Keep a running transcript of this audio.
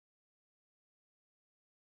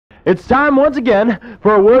it's time once again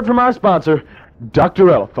for a word from our sponsor, Dr.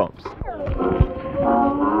 Elephumps.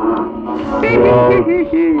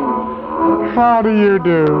 How do you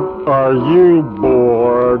do? Are you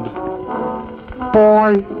bored?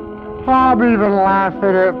 Boy, I'm even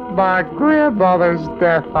laughing at my grandmother's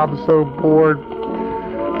death. I'm so bored.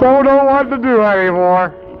 Don't know what to do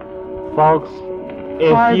anymore. Folks,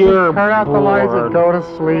 if I you're just turn out the lights and go to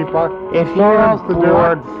sleep. if Nothing you're else to do.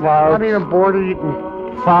 bored, I'm even bored of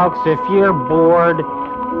eating. folks, if you're bored,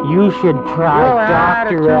 you should try Really, I had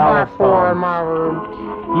a Dr. 2x4 in Elephump. my room.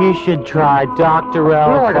 You should try Dr.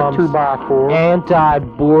 Feel like a Elephant's 2x4.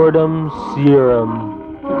 anti-boredom serum.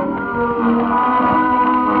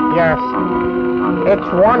 Yes.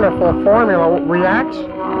 Its wonderful formula reacts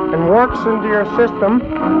and works into your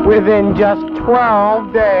system within just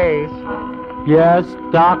 12 days. Yes,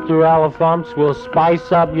 Dr. Elephumps will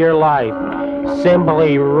spice up your life.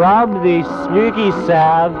 Simply rub the smoky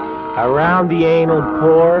salve around the anal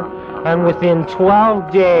pore, and within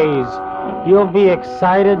 12 days, you'll be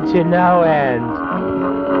excited to no end.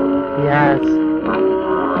 Yes.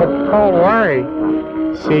 But don't worry.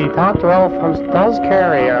 See, Dr. Elephant does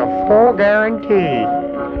carry a full guarantee.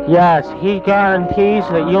 Yes, he guarantees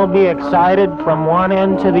that you'll be excited from one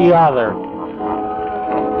end to the other.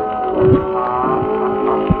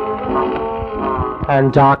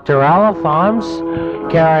 And Dr.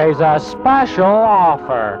 Elephumps carries a special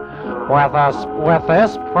offer. With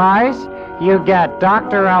this price, you get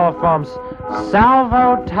Dr. Elephumps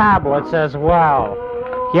Salvo tablets as well.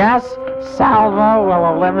 Yes, Salvo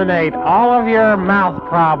will eliminate all of your mouth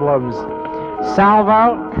problems.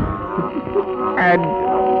 Salvo And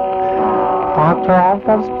Dr.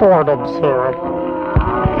 Elephant's boredom syrup.